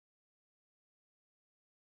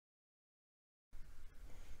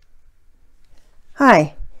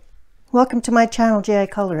Hi, welcome to my channel, J.I.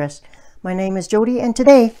 Colorist. My name is Jody, and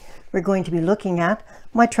today we're going to be looking at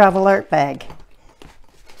my travel art bag,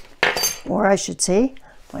 or I should say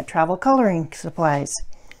my travel coloring supplies.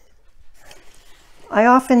 I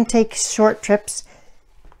often take short trips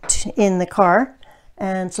in the car,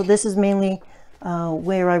 and so this is mainly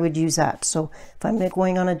where I would use that. So if I'm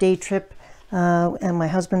going on a day trip and my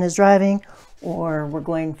husband is driving, or we're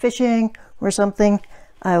going fishing or something,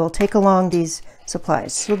 I will take along these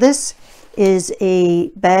supplies. So this is a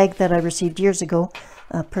bag that I received years ago,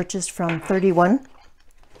 purchased from 31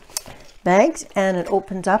 Bags, and it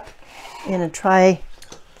opens up in a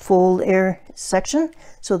tri-fold air section.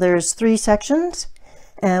 So there's 3 sections,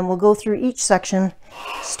 and we'll go through each section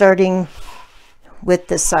starting with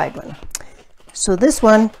this side one. So this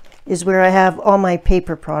one is where I have all my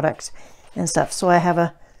paper products and stuff. So I have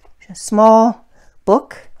a small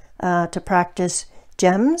book to practice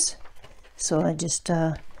gems, so I just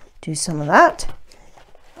do some of that.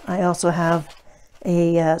 I also have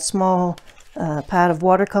a small pad of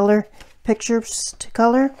watercolor pictures to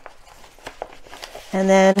color, and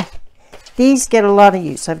then these get a lot of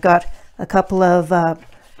use. I've got a couple of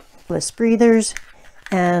bliss breathers,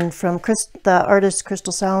 and from the artist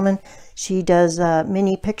Crystal Salomon, she does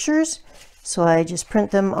mini pictures, so I just print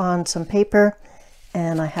them on some paper,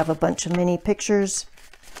 and I have a bunch of mini pictures.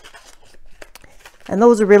 And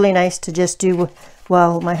those are really nice to just do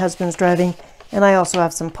while my husband's driving. And I also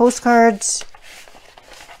have some postcards,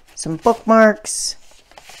 some bookmarks,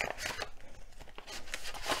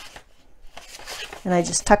 and I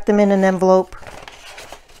just tuck them in an envelope.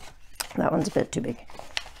 That one's a bit too big.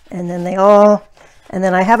 And then and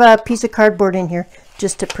then I have a piece of cardboard in here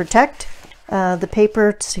just to protect the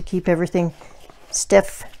paper, to keep everything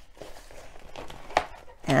stiff.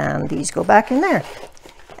 And these go back in there.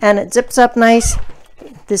 And it zips up nice.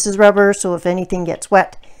 This is rubber, so if anything gets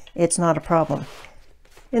wet, it's not a problem.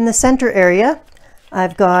 In the center area,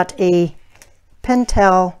 I've got a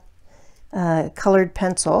Pentel colored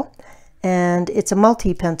pencil, and it's a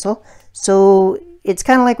multi-pencil. So it's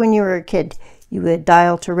kind of like when you were a kid. You would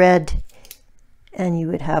dial to red, and you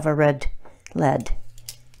would have a red lead.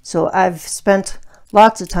 So I've spent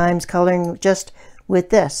lots of times coloring just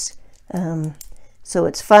with this. So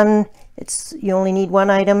it's fun. You only need one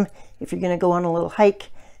item if you're going to go on a little hike,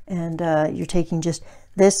 and you're taking just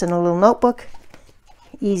this and a little notebook.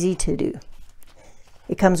 Easy to do.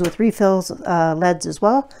 It comes with refills, leads as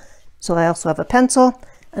well. So I also have a pencil,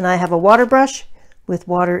 and I have a water brush with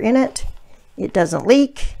water in it. It doesn't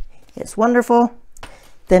leak. It's wonderful.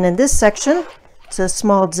 Then in this section, it's a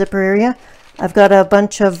small zipper area. I've got a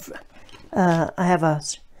bunch of, I have a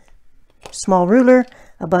small ruler,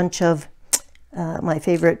 a bunch of my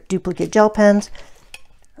favorite duplicate gel pens,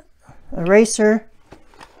 eraser,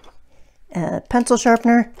 a pencil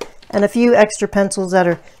sharpener, and a few extra pencils that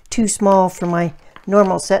are too small for my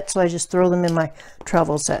normal set, so I just throw them in my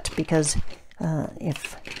travel set, because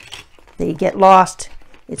if they get lost,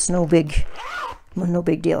 it's no big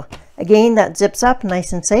deal. Again, that zips up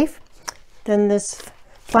nice and safe. Then this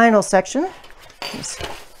final section, just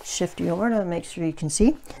shift you over to make sure you can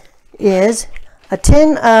see, is a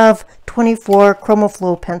tin of 24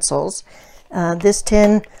 ChromaFlow pencils. This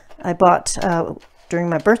tin I bought during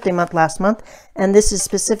my birthday month last month, and this is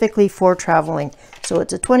specifically for traveling. So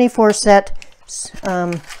it's a 24 set.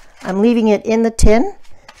 I'm leaving it in the tin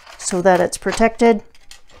so that it's protected.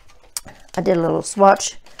 I did a little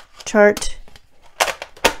swatch chart.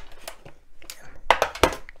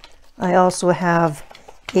 I also have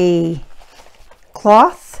a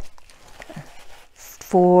cloth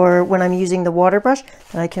for when I'm using the water brush,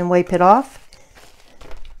 and I can wipe it off.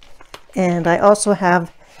 And I also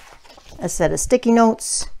have a set of sticky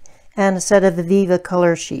notes and a set of Viva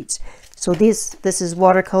color sheets. So this is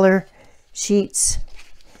watercolor sheets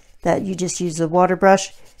that you just use the water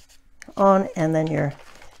brush on, and then you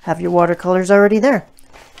have your watercolors already there.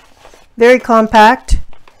 Very compact,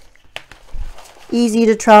 easy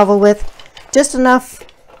to travel with, just enough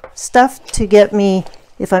stuff to get me.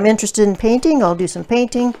 If I'm interested in painting, I'll do some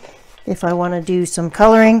painting. If I want to do some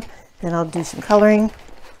coloring, then I'll do some coloring.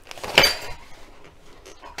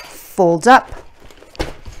 Folds up,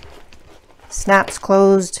 snaps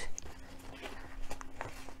closed.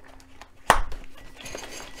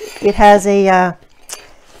 It has a,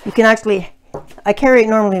 you can actually, I carry it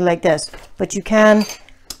normally like this, but you can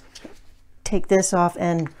take this off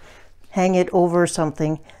and hang it over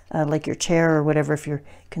something like your chair or whatever, if you're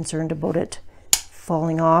concerned about it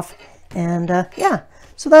falling off. And yeah,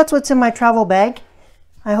 so that's what's in my travel bag.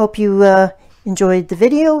 I hope you enjoyed the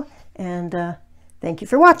video, and thank you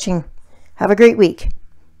for watching. Have a great week.